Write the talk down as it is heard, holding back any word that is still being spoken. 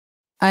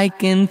I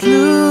can't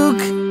look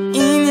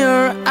in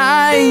your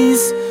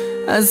eyes.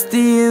 I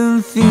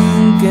still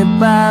think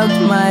about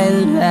my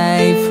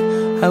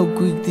life. How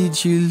quick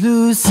did you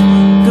lose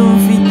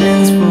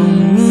confidence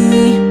from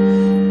me?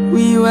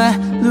 We were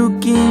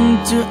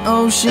looking to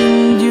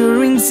ocean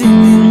during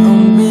sitting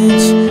on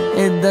beach.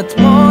 At that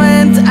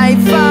moment I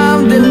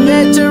found a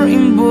letter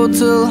in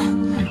bottle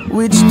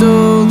which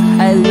told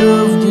I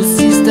loved your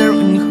sister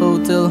in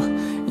hotel.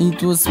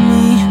 It was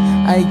me,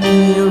 I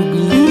couldn't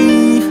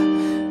believe.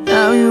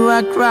 Now you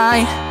are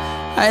crying.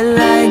 I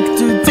like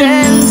to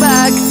turn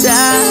back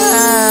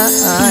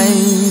time.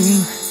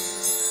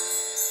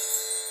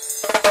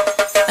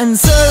 I'm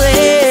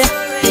sorry,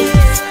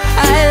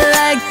 I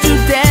like to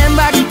turn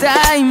back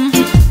time.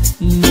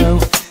 No,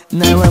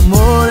 now I'm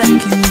more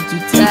likely to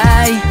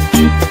try.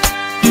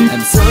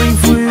 I'm sorry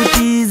for your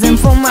tears and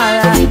for my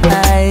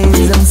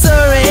lies. I'm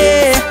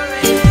sorry,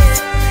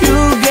 you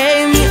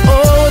gave me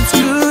all what's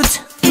good.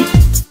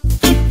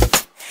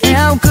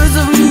 How cause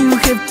of me you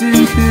have to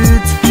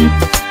hurt.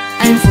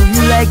 I'm for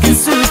you like a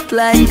suit,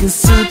 like a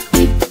suit.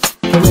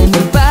 When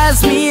you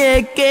pass me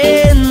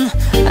again,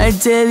 I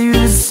tell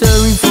you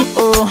sorry for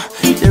all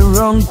the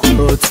wrong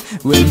quotes.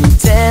 When you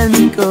tell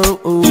me go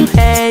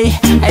away,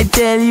 I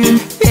tell you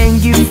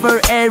thank you for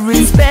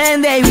every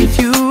spend day with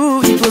you.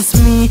 It was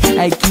me,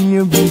 I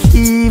couldn't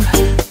believe.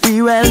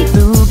 We were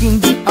looking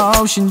to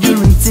ocean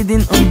during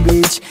sitting on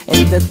beach.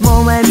 At that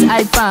moment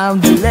I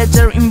found a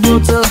letter in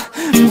bottle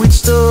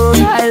which told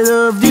I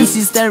loved your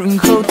sister in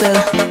hotel.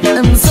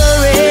 I'm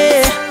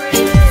sorry,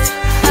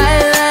 I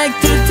like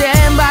to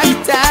turn back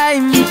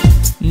time.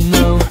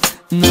 No,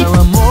 now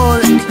I'm more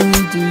likely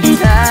to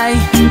die.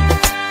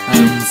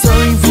 I'm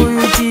sorry for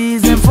your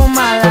tears and for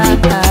my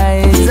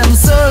lies. I'm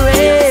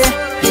sorry,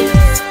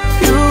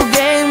 you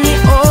gave me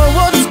all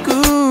what's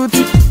good.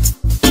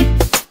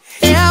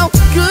 How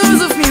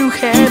cause of you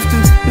have to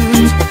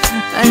hurt.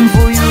 I'm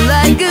for you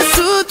like a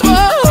suit.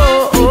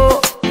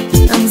 Oh,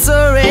 I'm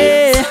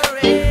sorry,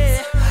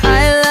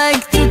 I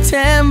like to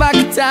turn back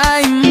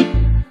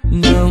time.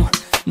 No,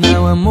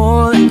 now I'm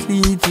more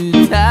likely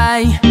to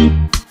die.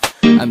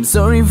 I'm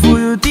sorry for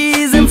your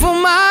tears and for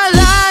my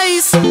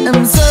lies.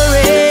 I'm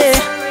sorry,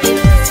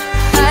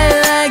 I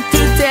like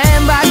to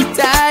turn back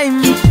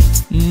time.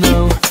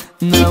 No,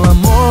 now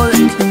I'm